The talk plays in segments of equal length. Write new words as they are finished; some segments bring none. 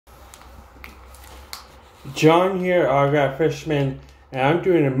John here, Autograph Fishman, and I'm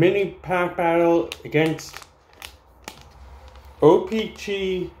doing a mini pack battle against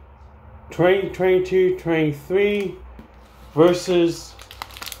opeechee 2022-23 versus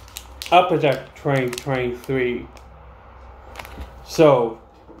Upper Deck 2023. So,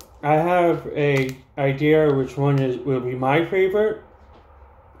 I have a idea which one will be my favorite.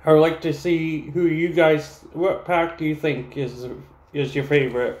 I would like to see what pack do you think is your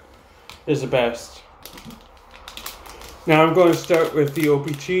favorite, is the best? Now I'm going to start with the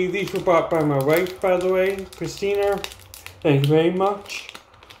opeechee. These were bought by my wife, by the way, Christina. Thank you very much.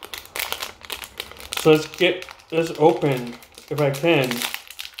 So let's get this open, if I can.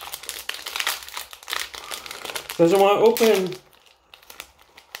 Doesn't want to open.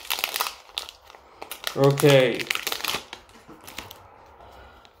 Okay.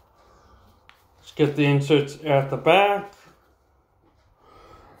 Let's get the inserts at the back.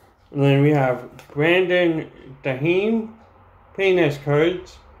 And then we have Brandon Daheen. Pretty nice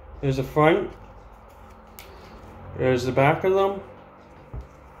cards. There's the front. There's the back of them.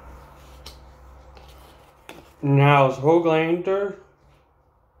 Niles Hoglander.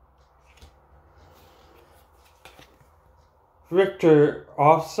 Victor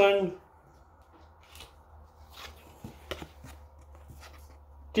Offson.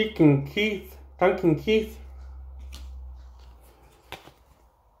 Duncan Keith.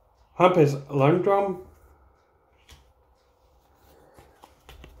 Hampus Lundrum.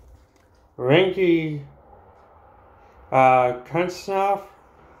 Ranky Kunstnoff.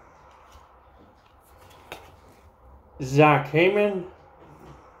 Zach Heyman.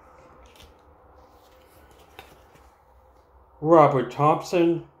 Robert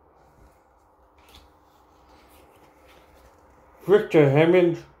Thompson. Victor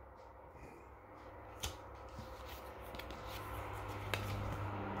Hammond.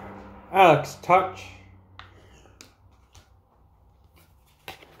 Alex Touch.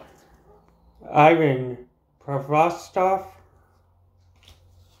 Ivan Pravostov.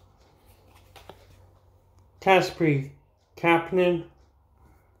 Kasperi Kapanen.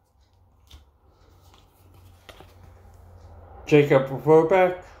 Jacob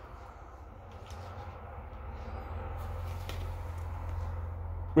Vorbeck.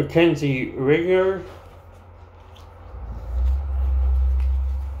 Mackenzie Rigger.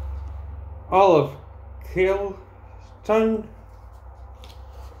 Olive Kilton.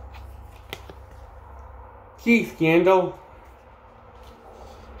 Keith Gandel.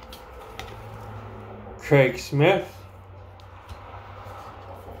 Craig Smith.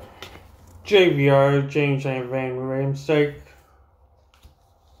 JVR, James Van Riemsdyk.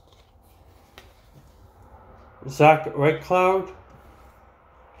 Zach Whitecloud.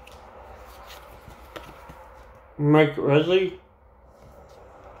 Mike Redley.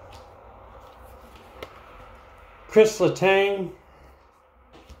 Chris Letang.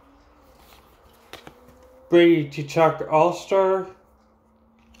 Brady Tkachuk All-Star.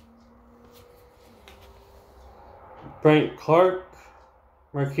 Brent Clark.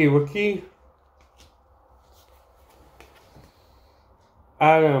 Marquis Wiki.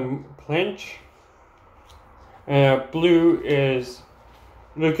 Adam Plinch. And blue is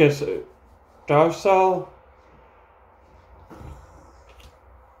Lucas Darsal.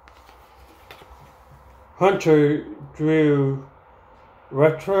 Hunter Drew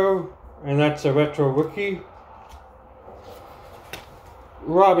Retro, and that's a retro rookie.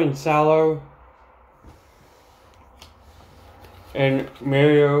 Robin Salo and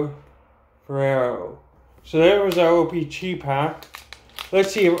Mario Ferrero. So there was our opeechee pack.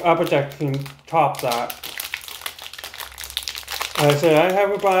 Let's see if Upper Deck can top that. As I said, I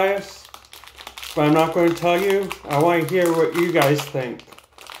have a bias, but I'm not going to tell you. I want to hear what you guys think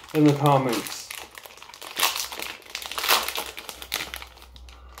in the comments.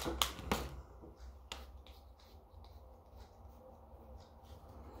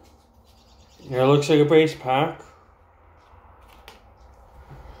 Here it looks like a base pack.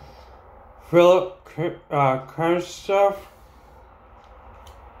 Philip Kernstoff.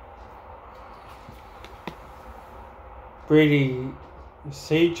 Brady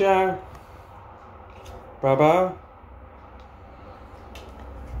Seja. Baba.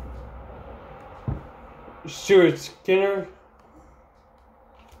 Stuart Skinner.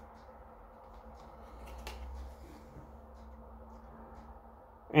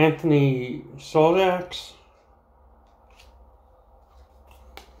 Anthony Soldax.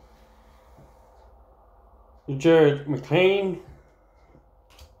 Jared McLean.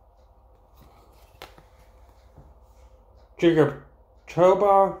 Jacob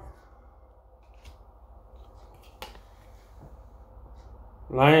Troba.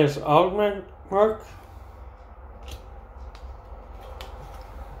 Linus Altman, Mark.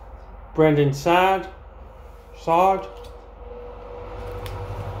 Brandon Sod,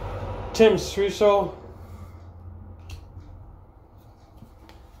 Tim Strussel,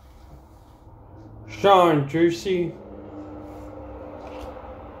 Sean Drucy,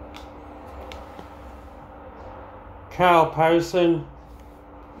 Kyle Patterson,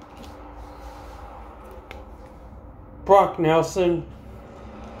 Brock Nelson,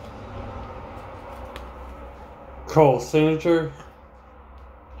 Cole Singer,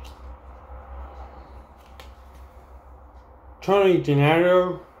 Tony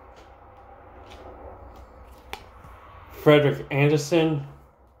Donato, Frederick Anderson,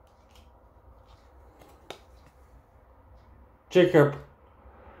 Jacob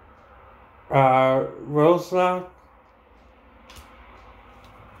Roslack,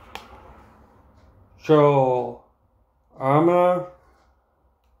 Joel Arma,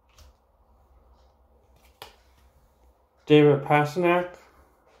 David Pasternak,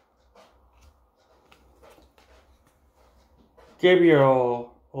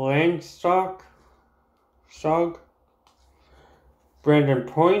 Gabriel Langstock, Brandon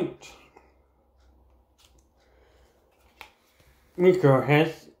Point, Miko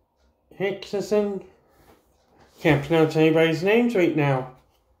Hickson, can't pronounce anybody's names right now,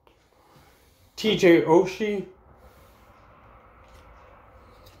 TJ Oshie,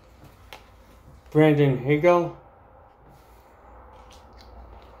 Brandon Hagel,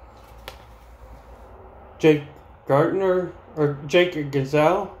 Jake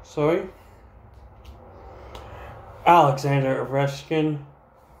Gazelle, Alexander Ovechkin,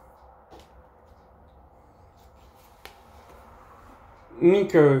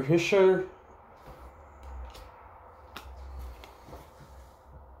 Nico Hischier,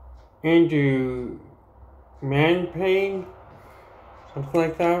 Andrew Manpane, something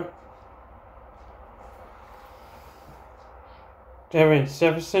like that, Devin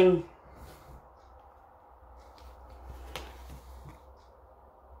Stephenson,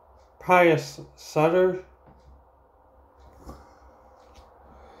 Pius Sutter,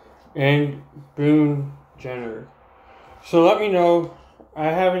 and Boone Jenner. So let me know. I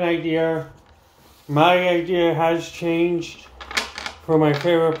have an idea. My idea has changed for my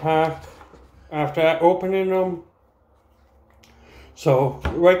favorite pack after opening them. So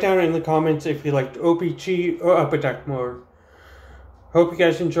write down in the comments if you liked opeechee or upper deck more. Hope you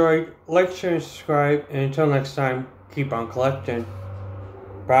guys enjoyed. Like, share, and subscribe. And until next time, keep on collecting.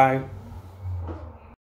 Bye.